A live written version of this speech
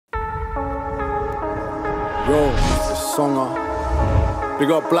Yo, the songer. Big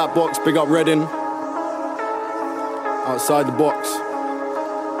up Blackbox, big up Reading. Outside the box.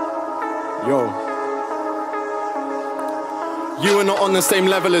 Yo. You are not on the same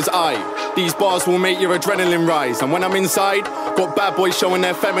level as I. These bars will make your adrenaline rise. And when I'm inside, got bad boys showing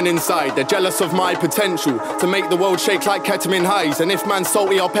their feminine side. They're jealous of my potential to make the world shake like ketamine highs. And if man's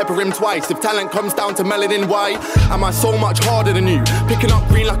salty, I'll pepper him twice. If talent comes down to melanin, why am I so much harder than you? Picking up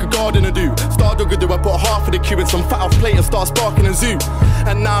green like a gardener do. Stardugger do, I put half of the cue in some fat off plate and start sparking a zoo.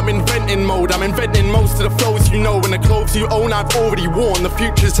 And now I'm inventing mode. I'm inventing most of the flows you know. And the clothes you own I've already worn. The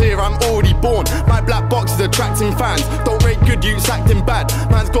future's here, I'm already born. My black box is attracting fans. Don't rate good youths acting bad.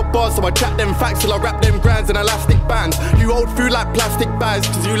 Man's got bars so I chat them facts till I wrap them grands in elastic bands. You hold food like plastic bags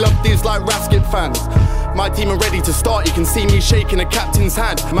cause you love these like Rasket fans. My team are ready to start, you can see me shaking a captain's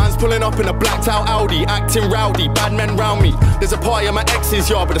hand. Man's pulling up in a blacked out Audi, acting rowdy, bad men round me. There's a party at my ex's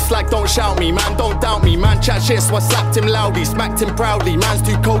yard, but the slag don't shout me. Man don't doubt me, man chat shit so I slapped him loudly, smacked him proudly. Man's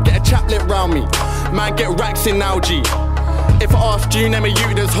too cold, get a chaplet round me. Man get racks in now G. If I asked you, name a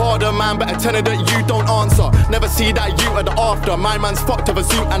you that's harder, man, but a tenor that you don't answer. Never see that you at the after. My man's fucked of a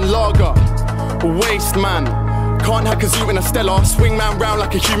suit and lager. Waste man. Can't hack a zoo in a Stella. Swing man round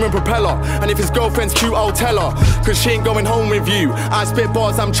like a human propeller. And if his girlfriend's cute, I'll tell her, cause she ain't going home with you. I spit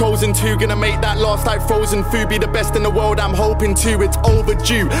bars, I'm chosen to. Gonna make that last like frozen food. Be the best in the world, I'm hoping to. It's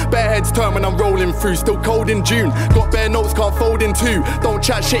overdue. Bare heads turn when I'm rolling through. Still cold in June. Got bare notes, can't fold in two. Don't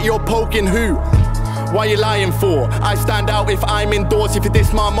chat shit, you're poking who? Why you lying for? I stand out if I'm indoors. If you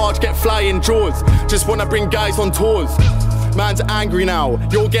diss my march, get flying jaws. Just wanna bring guys on tours. Man's angry now,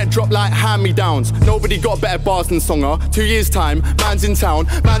 you'll get dropped like hand-me-downs. Nobody got better bars than Songer. 2 years time, man's in town.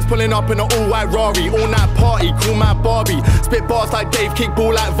 Man's pulling up in an all-white Rari. All night party, cool man Barbie. Spit bars like Dave, kick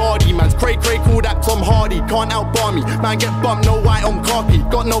ball like Vardy. Man's cray cool that Tom Hardy. Can't outbar me, man get bumped, no white on khaki.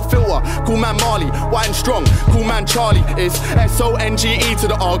 Got no filter, cool man Marley. White and strong, cool man Charlie. It's S-O-N-G-E to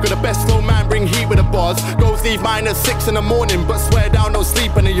the R. Got the best slow man, bring heat with the bars. Goes leave mine at 6 in the morning, but swear down, no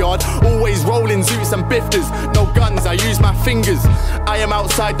sleep in the yard. Always rolling zoots and bifters. No guns, I use my fingers. I am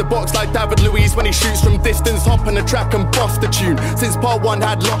outside the box like David Luiz when he shoots from distance. Hop on the track and bust the tune. Since part 1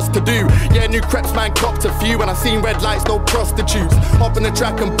 had lots to do. Yeah, new creps man copped a few. When I seen red lights, no prostitutes. Hop on the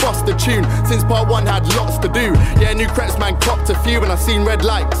track and bust the tune. Since part 1 had lots to do. Yeah, new creps man copped a few. When I seen red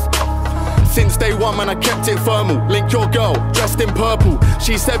lights. Since day 1, man, I kept it thermal. Link your girl, dressed in purple.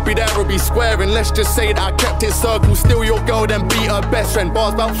 She said be there or be square. And let's just say that I kept it circle. Still your girl, then beat her best friend.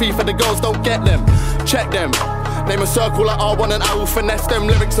 Bars about FIFA, the girls don't get them. Check them. Name a circle like R1 and I will finesse them.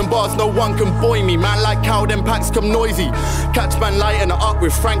 Lyrics and bars, no one can buoy me. Man like cow, them packs come noisy. Catch man lighting it up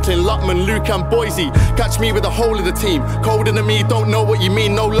with Franklin, Luckman, Luke and Boise. Catch me with the whole of the team. Colder than me, don't know what you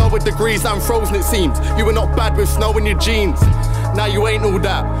mean. No lower degrees, I'm frozen it seems. You were not bad with snow in your jeans. Now you ain't all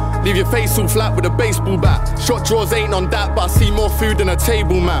that. Leave your face all flat with a baseball bat. Shot draws ain't on that, but I see more food than a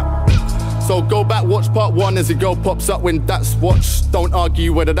table mat. So go back, watch part 1 as a girl pops up when that's watched. Don't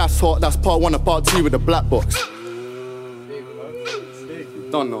argue whether that's hot, that's part 1 or part 2 with the black box.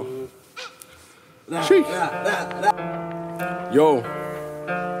 Don't know. Yo.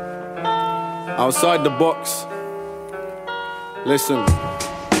 Outside the box. Listen.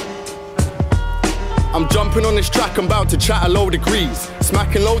 I'm jumping on this track, I'm about to chat a load of grease.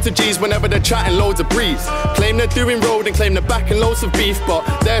 Smacking loads of G's whenever they're chatting loads of breeze. Claim they're doing road and claim they're backing loads of beef, but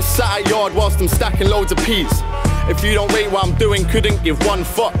they're sat at yard whilst I'm stacking loads of peas. If you don't rate what I'm doing, couldn't give one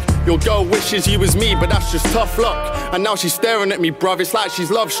fuck. Your girl wishes you was me, but that's just tough luck. And now she's staring at me, bruv, it's like she's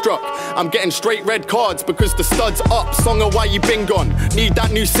love struck. I'm getting straight red cards because the stud's up. Songer, why you been gone? Need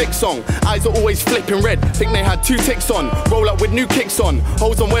that new 6 song. Eyes are always flipping red, think they had 2 ticks on. Roll up with new kicks on.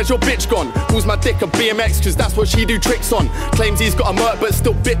 Hoes on, where's your bitch gone? Calls my dick a BMX cause that's what she do tricks on. Claims he's got a merc but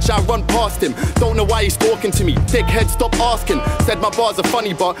still bitch, I run past him. Don't know why he's talking to me, dickhead stop asking. Said my bars are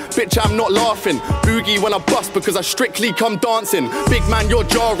funny but bitch I'm not laughing. Boogie when I bust because I strictly come dancing. Big man you're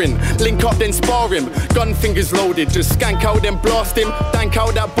jarring, link up then spar him. Gun fingers loaded, just skank out then blast him. Dank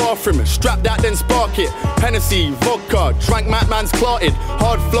out that bathroom, strap that then spark it. Hennessy, vodka, drank man's clotted.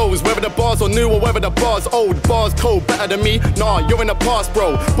 Hard flows, whether the bars are new or whether the bars old. Bars cold, better than me? Nah, you're in the past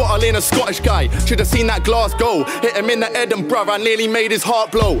bro. Bottle in a Scottish guy, should've seen that glass go. Hit him in the head and bruv, I nearly made his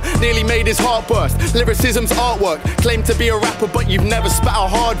heart blow. Nearly made his heart burst. Lyricism's artwork, claim to be a rapper but you've never spat a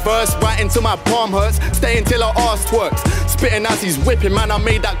hard verse. Right until my palm hurts, stay until I arse twerks. Spitting as he's whipping, man, I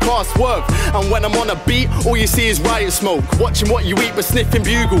made that car swerve. And when I'm on a beat, all you see is riot smoke. Watching what you eat but sniffing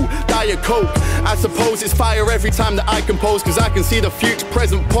bugle, Diet Coke. I suppose it's fire every time that I compose, cause I can see the future,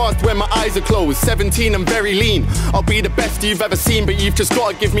 present, past when my eyes are closed. 17 and very lean, I'll be the best you've ever seen, but you've just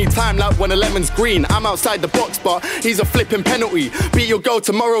gotta give me time like when a lemon's green. I'm outside the box, but he's a flipping penalty. Beat your girl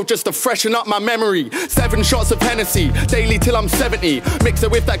tomorrow just to freshen up my memory. 7 shots of Hennessy, daily till I'm 70. Mix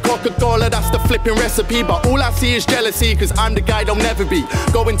it with that Coca-Cola, that's the flipping recipe. But all I see is jealousy, cause I'm the guy they'll never be.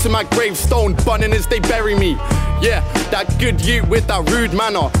 Going to my gravestone, bunning as they bury me. Yeah, that good youth with that rude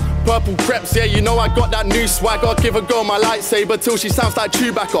manner. Purple crepes, yeah, you know I got that new swagger. Give a girl my lightsaber till she sounds like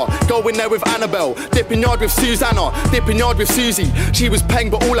Chewbacca. Go in there with Annabelle, dipping yard with Susanna, dipping yard with Susie. She was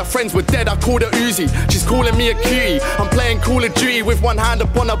peng, but all her friends were dead, I called her Uzi. She's calling me a cutie, I'm playing Call of Duty with one hand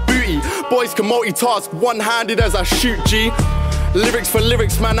upon her booty. Boys can multitask, one-handed as I shoot, G. Lyrics for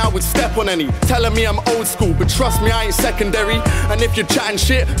lyrics, man, I would step on any. Telling me I'm old school, but trust me, I ain't secondary. And if you're chatting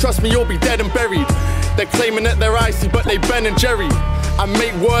shit, trust me, you'll be dead and buried. They're claiming that they're icy, but they Ben and Jerry. I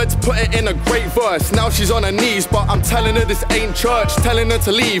make words, put it in a great verse. Now she's on her knees, but I'm telling her this ain't church. Telling her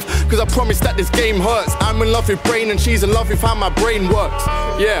to leave, cause I promise that this game hurts. I'm in love with brain and she's in love with how my brain works.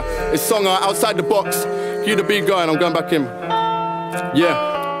 Yeah, it's song outside the box. You the beat guy and I'm going back in.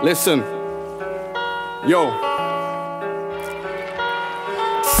 Yeah, listen. Yo.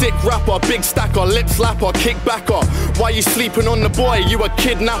 Sick rapper, big stacker, lip slapper, kick backer. Why you sleeping on the boy? You a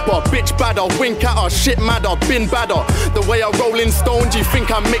kidnapper. Bitch badder, wink at her, shit madder, bin badder. The way I roll in stone, do you think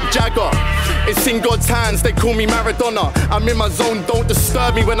I'm Mick Jagger? It's in God's hands, they call me Maradona. I'm in my zone, don't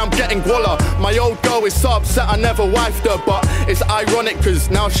disturb me when I'm getting guala. My old girl is so upset I never wifed her, but it's ironic cause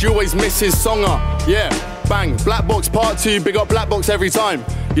now she always misses Songer. Yeah, bang, Blackbox part 2, big up Blackbox every time.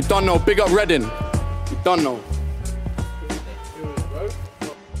 You don't know, big up Reading. You don't know.